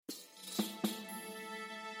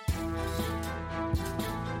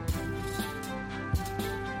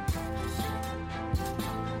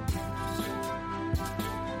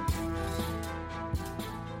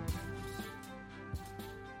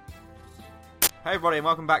Hey everybody, and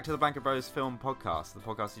welcome back to the Blanket Bros Film Podcast, the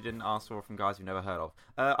podcast you didn't ask for from guys you've never heard of.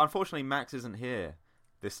 Unfortunately, Max isn't here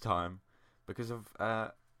this time because of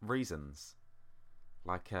reasons,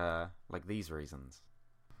 like these reasons.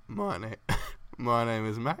 My name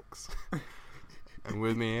is Max, and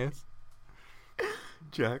with me is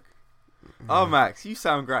Jack. Oh, Max, you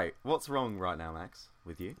sound great. What's wrong right now, Max,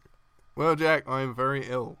 with you? Well, Jack, I'm very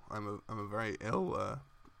ill. I'm a very ill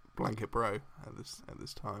blanket bro at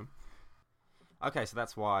this time. Okay, so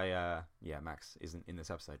that's why, Max isn't in this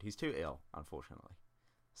episode. He's too ill, unfortunately.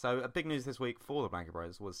 So, big news this week for the Blanket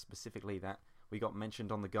Bros was specifically that we got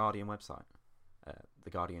mentioned on the Guardian website. The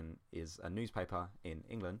Guardian is a newspaper in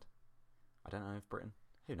England. I don't know if Britain.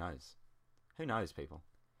 Who knows? Who knows, people?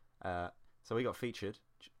 So we got featured.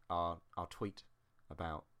 Our tweet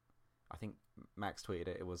about, I think Max tweeted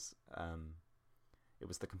it. It was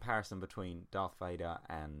the comparison between Darth Vader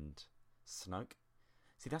and Snoke.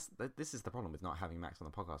 See, this is the problem with not having Max on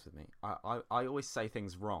the podcast with me. I always say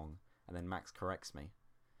things wrong, and then Max corrects me.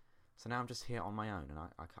 So now I'm just here on my own, and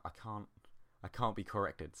I can't be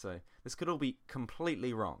corrected. So this could all be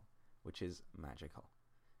completely wrong, which is magical.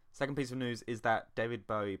 Second piece of news is that David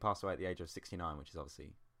Bowie passed away at the age of 69, which is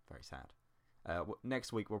obviously very sad.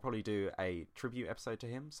 Next week we'll probably do a tribute episode to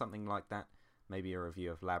him, something like that. Maybe a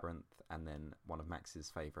review of Labyrinth, and then one of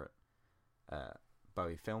Max's favourite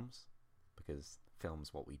Bowie films, because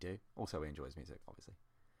film's what we do. Also, he enjoys music, obviously.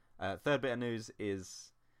 Third bit of news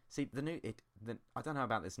is, see, I don't know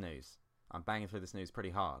about this news. I'm banging through this news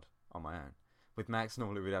pretty hard on my own. With Max,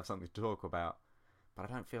 normally we'd have something to talk about, but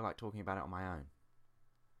I don't feel like talking about it on my own.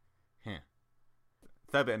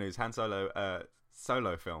 Third bit of news: Han Solo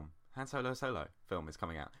solo film is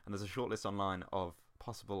coming out, and there's a shortlist online of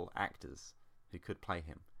possible actors who could play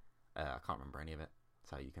him. I can't remember any of it,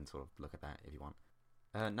 so you can sort of look at that if you want.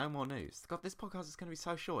 No more news. God, this podcast is going to be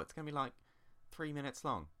so short. It's going to be like 3 minutes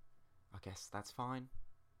long. I guess that's fine.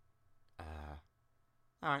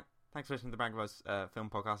 Alright. Thanks for listening to the Blanket Bros Film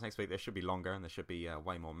Podcast. Next week there should be longer, and there should be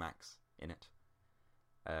way more Max in it.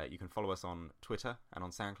 You can follow us on Twitter and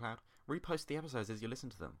on SoundCloud. Repost the episodes as you listen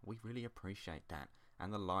to them. We really appreciate that.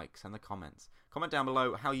 And the likes and the comments. Comment down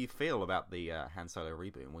below how you feel about the Han Solo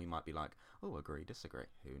reboot, and we might be like, oh, agree, disagree.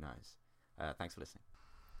 Who knows? Thanks for listening.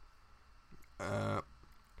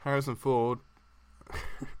 Harrison Ford